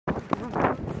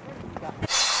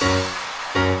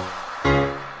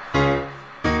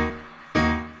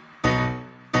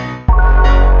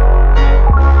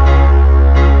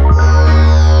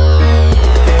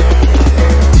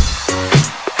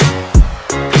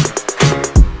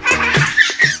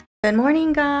Good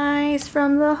morning, guys,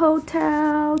 from the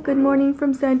hotel. Good morning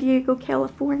from San Diego,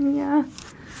 California.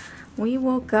 We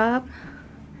woke up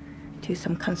to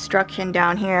some construction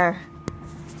down here.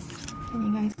 Can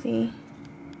you guys see?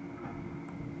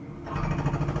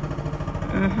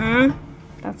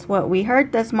 That's what we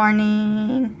heard this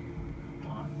morning.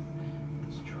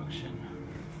 Construction.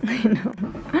 I know.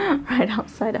 Right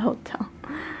outside a hotel.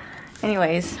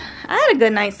 Anyways, I had a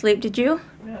good night's sleep. Did you?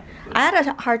 Yeah. I had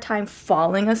a hard time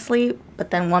falling asleep, but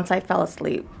then once I fell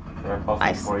asleep,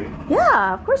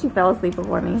 yeah, of course you fell asleep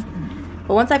before me.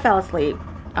 But once I fell asleep,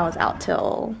 I was out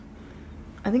till,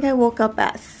 I think I woke up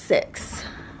at 6.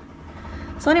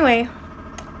 So anyway,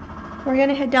 we're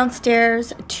gonna head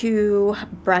downstairs to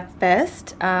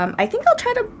breakfast. I think I'll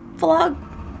try to vlog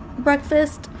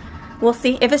breakfast. We'll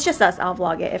see. If it's just us, I'll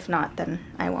vlog it. If not, then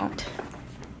I won't.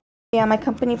 Yeah, my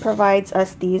company provides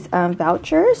us these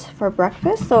vouchers for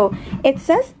breakfast. So it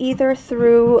says either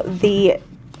through the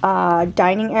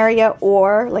dining area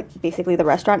or like basically the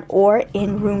restaurant or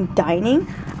in-room dining.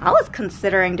 I was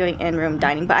considering doing in-room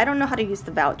dining, but I don't know how to use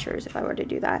the vouchers if I were to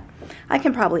do that. I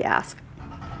can probably ask.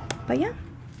 But yeah,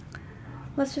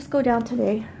 let's just go down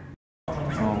today.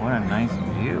 Oh, what a nice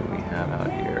view we have out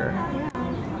here. Yeah,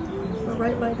 we're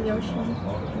right by the ocean.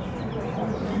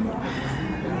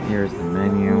 Here's the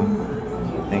menu.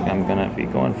 I think I'm gonna be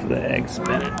going for the Eggs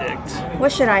Benedict.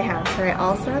 What should I have? Should I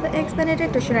also have the Eggs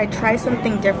Benedict, or should I try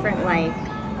something different, like,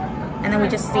 and then we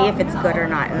just see if it's good or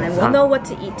not, and then we'll know what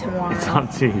to eat tomorrow. It's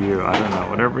up to you. I don't know.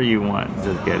 Whatever you want,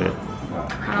 just get it.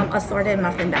 Assorted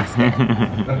muffin basket.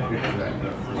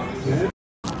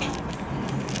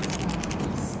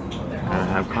 Gotta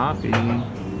have coffee.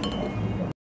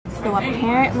 So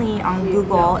apparently on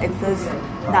Google it says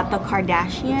that the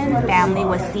Kardashian family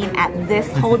was seen at this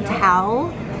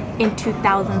hotel in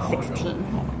 2016.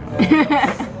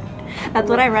 That's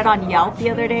what I read on Yelp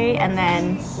the other day, and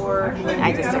then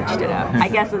I just searched it up. I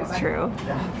guess it's true.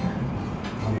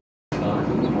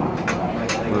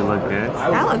 Will it look good?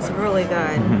 That looks really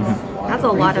good. That's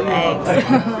a lot of eggs.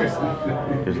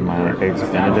 Here's my Eggs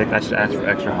Benedict. I should ask for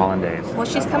extra hollandaise. Well,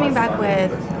 she's coming back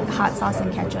with hot sauce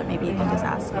and ketchup. Maybe you can just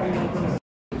ask her.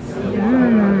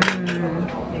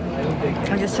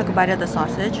 I just took a bite of the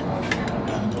sausage.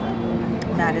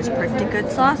 That is pretty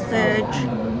good sausage.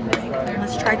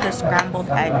 Let's try the scrambled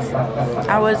eggs.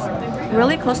 I was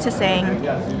really close to saying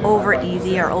over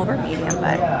easy or over medium,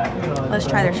 but let's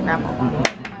try their scrambled.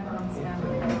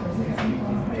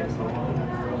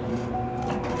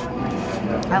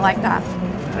 I like that.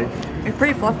 It's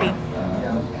pretty fluffy.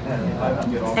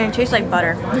 And it tastes like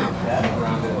butter.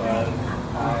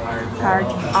 Carj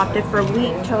opted for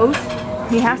wheat toast.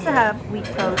 He has to have wheat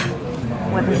toast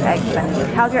with his Eggs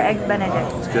Benedict. How's your Eggs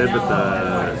Benedict? It's good, but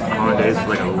the hollandaise is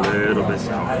like a little bit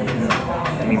sour.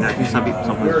 I mean, I think some people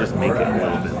just make it a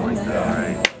little bit like that,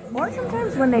 right? Or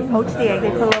sometimes when they poach the egg, they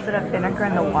put a little bit of vinegar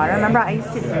in the water. Remember, I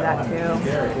used to do that too.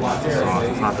 It's the sauce,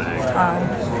 it's not the egg.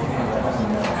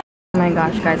 Oh my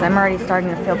gosh, guys, I'm already starting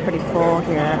to feel pretty full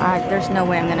here. There's no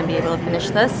way I'm going to be able to finish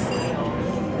this.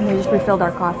 We just refilled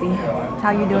our coffee.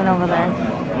 How you doing over there?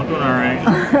 I'm doing alright.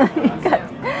 You got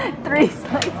 3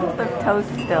 slices of toast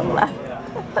still left.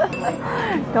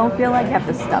 Don't feel like you have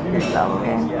to stop yourself,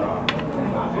 okay?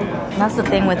 And that's the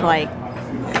thing with, like,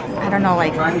 I don't know,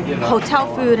 like hotel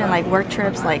food and like work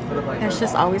trips, like there's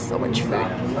just always so much food.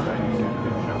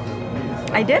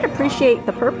 I did appreciate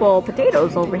the purple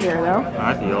potatoes over here, though.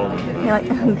 I like the yellow ones. You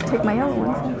like, take my yellow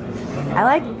ones. I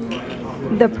like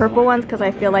the purple ones because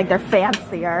I feel like they're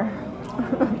fancier.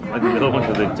 I like the middle ones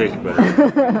because they taste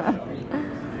better.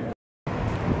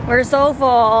 We're so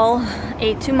full.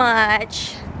 Ate too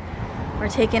much. We're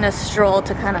taking a stroll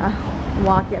to kind of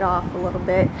walk it off a little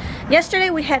bit. Yesterday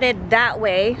we headed that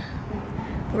way.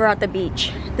 We were at the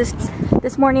beach.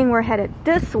 This morning we're headed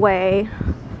this way.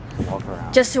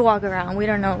 Just to walk around. We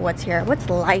don't know what's here. What's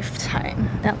Lifetime?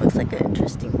 That looks like an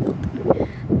interesting building.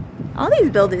 All these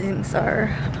buildings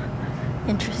are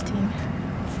interesting.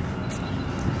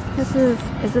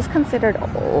 Is this considered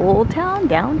Old Town?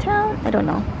 Downtown? I don't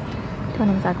know. Don't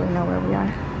exactly know where we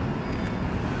are.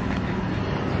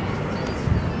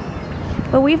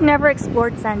 But we've never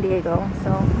explored San Diego,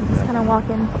 so I'm just kind of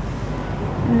walking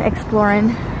and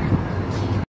exploring.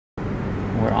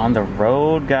 We're on the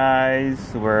road,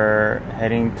 guys. We're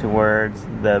heading towards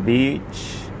the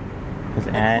beach. The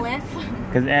cliff?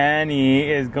 Because Annie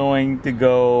is going to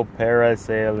go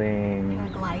parasailing.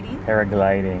 Paragliding?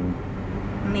 Paragliding.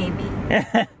 Maybe.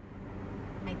 I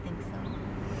think so.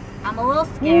 I'm a little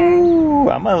scared. Ooh,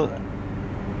 I'm not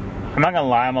gonna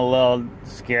lie, I'm a little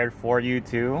scared for you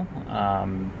too.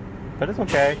 But it's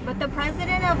okay. But the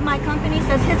president of my company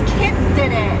says his kids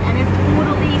did it and it's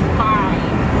totally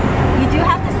fine. You do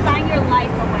have to sign your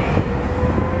life away.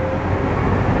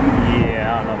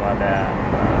 Yeah, I don't know about that.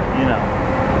 You know,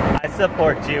 I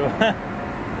support you.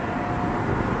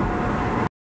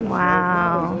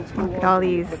 Wow, look at all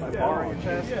these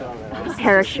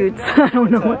parachutes. I don't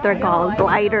know what they're called.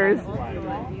 Gliders.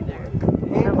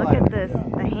 But look at this,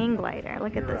 the hang glider.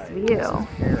 Look at this view.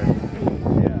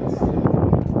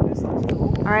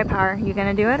 All right, Power, you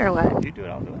gonna do it or what? You do it,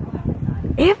 I'll do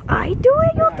it. If I do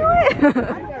it, you'll do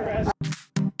it.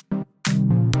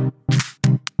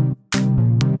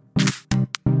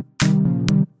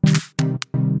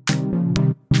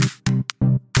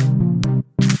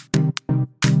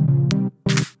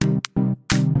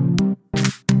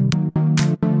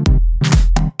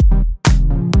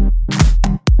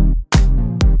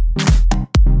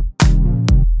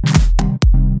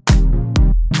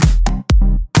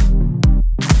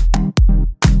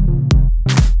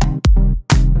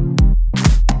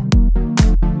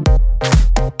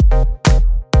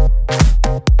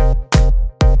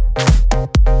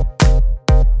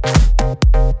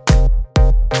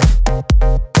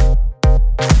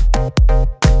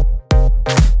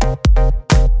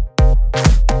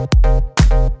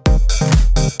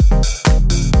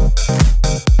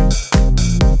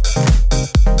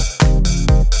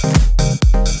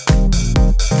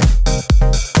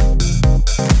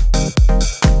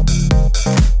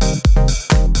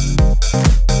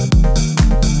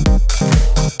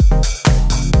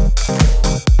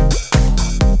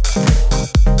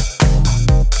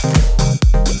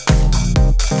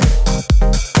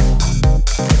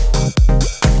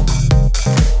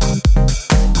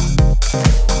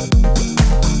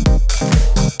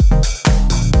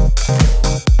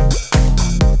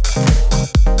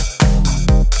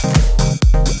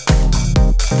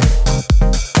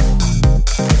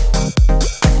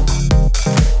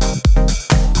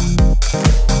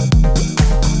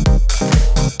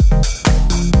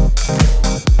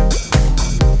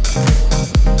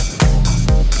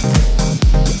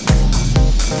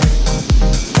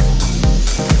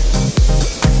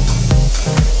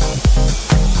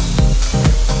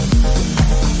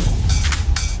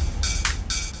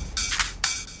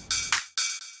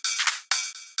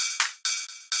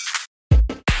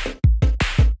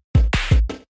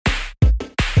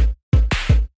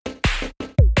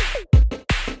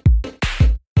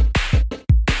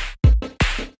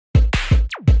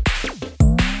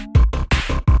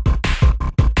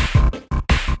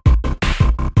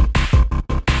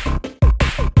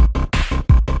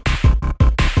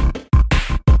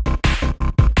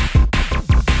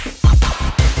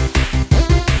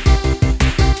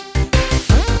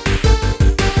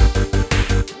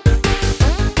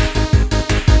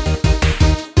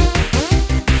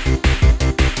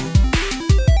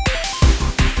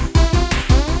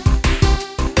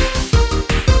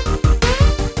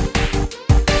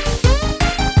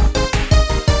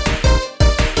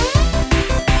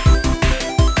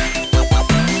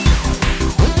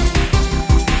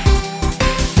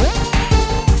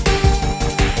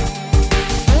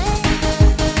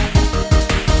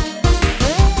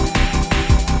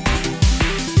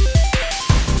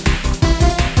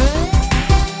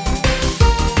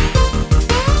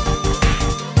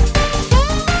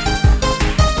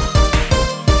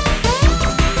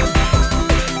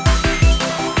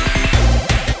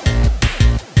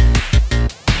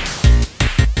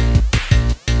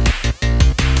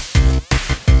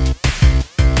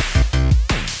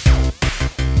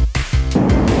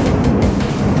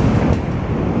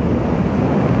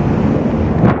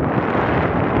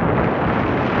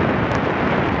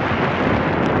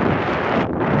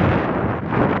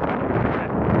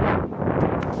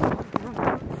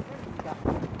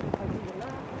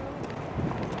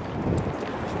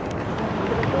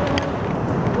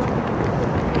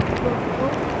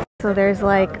 So there's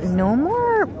like no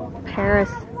more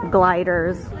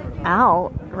paragliders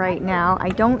out right now. I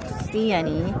don't see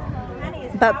any.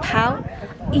 But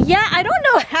yeah, I don't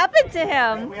know what happened to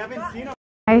him.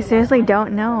 I seriously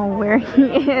don't know where he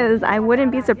is. I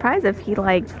wouldn't be surprised if he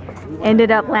like ended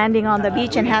up landing on the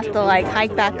beach and has to like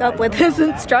hike back up with his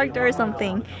instructor or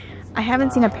something. I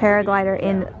haven't seen a paraglider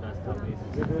in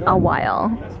a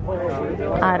while.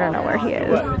 I don't know where he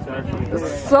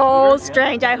is. So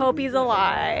strange. I hope he's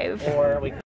alive.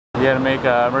 We had to make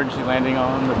an emergency landing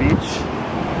on the beach.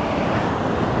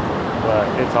 but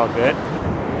it's all good.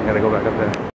 I gotta go back up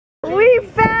there. We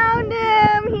found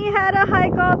him! He had to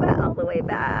hike all the way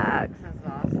back.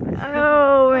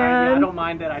 Oh man. I don't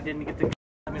mind that I didn't get to.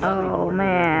 Oh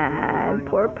man,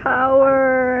 poor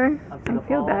Power. I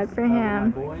feel bad for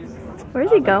him. Where's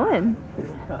he going?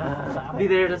 I'll be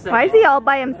there to say. Why is he all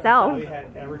by himself?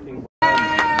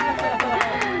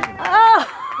 Oh!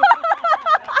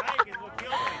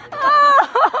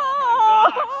 Oh!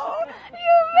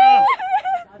 You made it!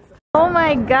 Oh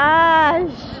my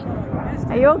gosh!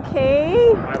 Are you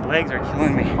okay? My legs are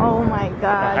killing me. Oh my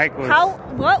gosh! hike was- How?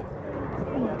 What?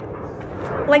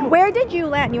 Like, where did you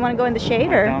land? You want to go in the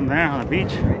shade or? Down there on the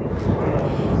beach.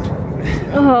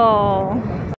 Oh.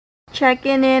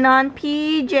 Checking in on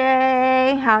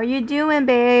PJ. How are you doing,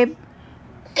 babe?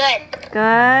 Good.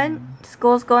 Good?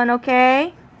 School's going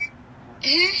okay?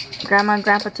 Grandma and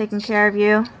Grandpa taking care of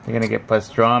you? They're gonna get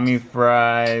pastrami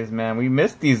fries, man. We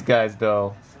missed these guys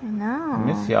though. I know. I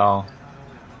miss y'all.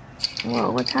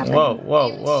 Whoa, what's happening? Whoa, whoa,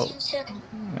 whoa.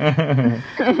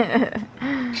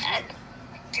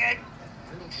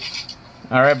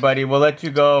 All right, buddy. We'll let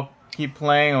you go. Keep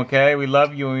playing, okay? We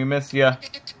love you and we miss you. All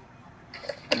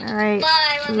right.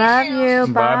 Bye. Love you.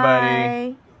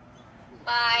 Bye, Bye.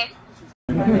 Bye.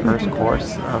 First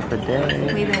course of the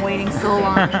day. We've been waiting so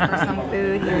long for some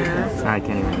food here. I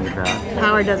can't even eat that.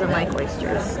 Power doesn't like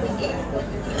oysters.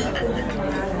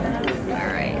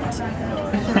 All right.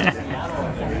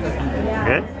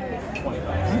 Good?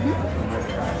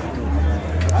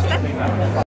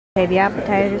 Okay, the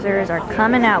appetizers are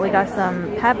coming out. We got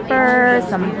some pepper,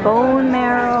 some bone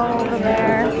marrow over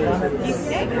there.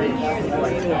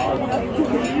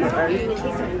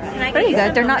 Pretty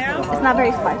good. They're not. It's not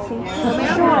very spicy.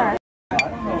 Sure.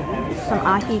 Some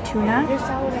ahi tuna.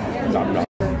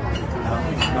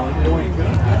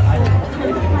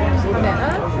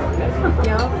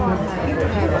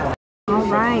 All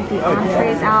right, the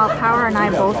entree's out. Power and I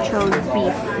both chose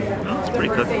beef. It's pretty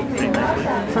cooked. Pretty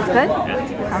nicely. So it's good?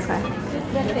 Yeah. Okay.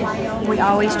 We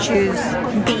always choose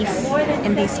beef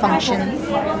in these functions.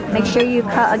 Make sure you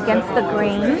cut against the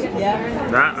grain.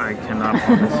 That I cannot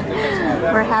promise.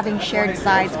 We're having shared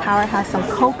sides. Power has some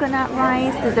coconut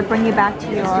rice. Does it bring you back to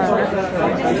your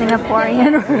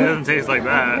Singaporean It roots? doesn't taste like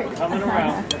that. Coming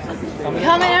around.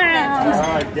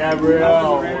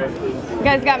 Gabrielle. You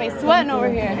guys got me sweating over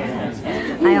here.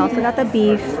 I also got the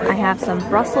beef. I have some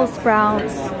Brussels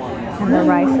sprouts and the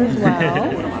rice as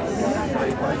well.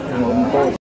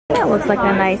 That looks like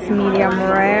a nice medium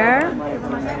rare.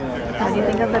 What do you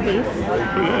think of the beef?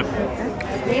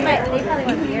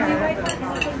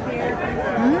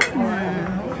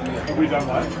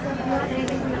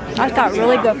 That's got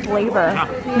really good flavor.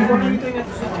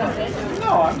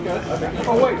 No, I'm good.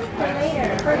 Oh, wait.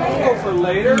 Go for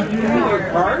later?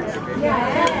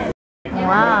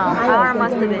 Wow, Power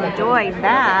must have enjoyed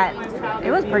that.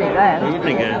 It was pretty good.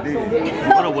 Pretty good.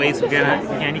 What a waste. You can't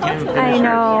even finish I it.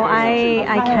 know,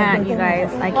 I can't, you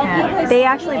guys, I can't. They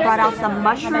actually brought out some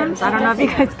mushrooms. I don't know if you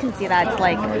guys can see that. It's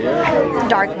like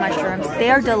dark mushrooms. They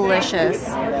are delicious.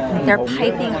 They're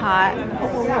piping hot.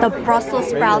 The Brussels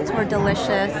sprouts were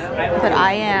delicious, but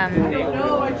I'm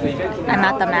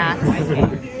at the max.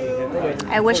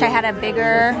 I wish I had a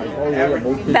bigger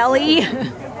belly,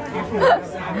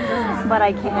 but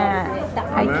I can't.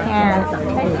 I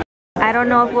can't. I don't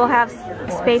know if we'll have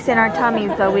space in our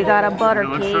tummies, but we got a butter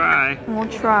We'll cake. try. We'll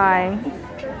try.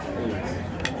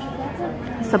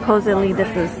 Supposedly this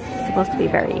is supposed to be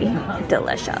very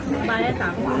delicious.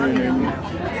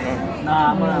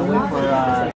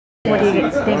 What do you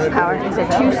think, Power? Is it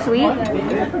too sweet?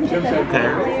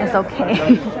 Okay. It's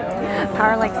okay.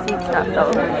 Power likes sweet stuff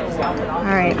though.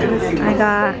 Alright, I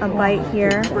got a bite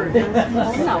here.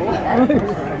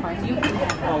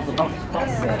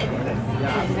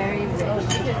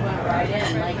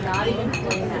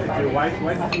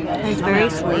 It's very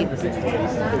sweet.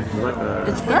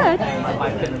 It's good.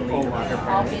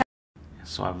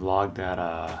 So I vlogged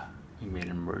that we made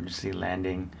an emergency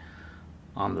landing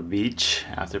on the beach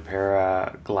after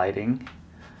paragliding.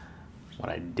 What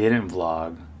I didn't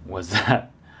vlog was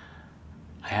that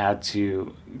I had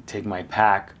to take my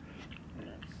pack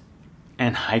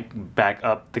and hike back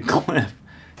up the cliff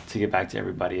to get back to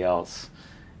everybody else.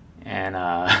 And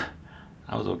I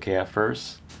was okay at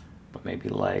first, but maybe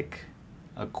like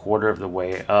a quarter of the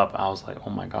way up, I was like, oh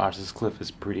my gosh, this cliff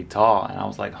is pretty tall. And I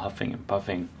was like huffing and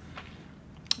puffing.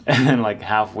 And then like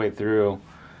halfway through,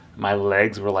 my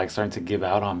legs were like starting to give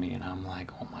out on me. And I'm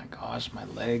like, oh my gosh, my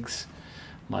legs.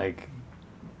 Like,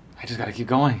 I just gotta keep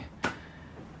going.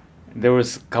 There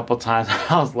was a couple times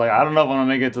I was like, I don't know if I'm gonna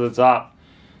make it to the top.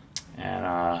 And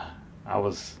I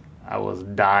was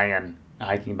dying.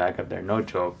 hiking back up there, no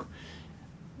joke.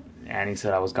 Annie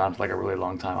said I was gone for like a really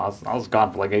long time. I was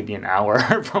gone for like maybe an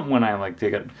hour from when I like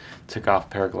took off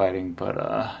paragliding. But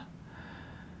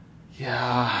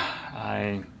yeah,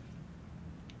 I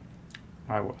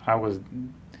was.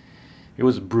 It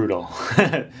was brutal.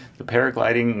 The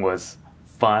paragliding was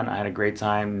fun. I had a great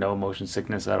time. No motion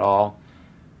sickness at all.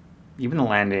 Even the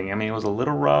landing. I mean, it was a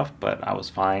little rough, but I was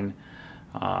fine.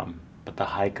 But the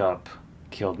hike up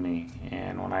killed me.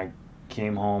 And when I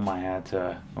came home,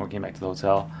 came back to the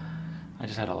hotel, I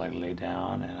just had to like lay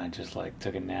down and I just like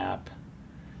took a nap,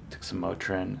 took some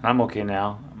Motrin. I'm okay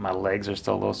now. My legs are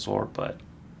still a little sore, but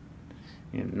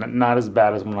you know, not as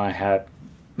bad as when I had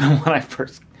when I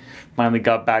first finally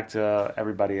got back to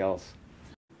everybody else.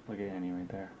 Look at Annie right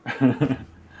there.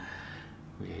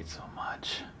 We ate so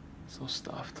much, so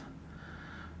stuffed.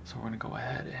 So we're gonna go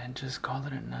ahead and just call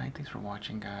it a night. Thanks for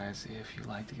watching, guys. If you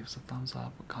liked it, give us a thumbs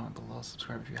up, comment below,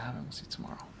 subscribe if you haven't. We'll see you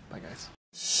tomorrow. Bye, guys.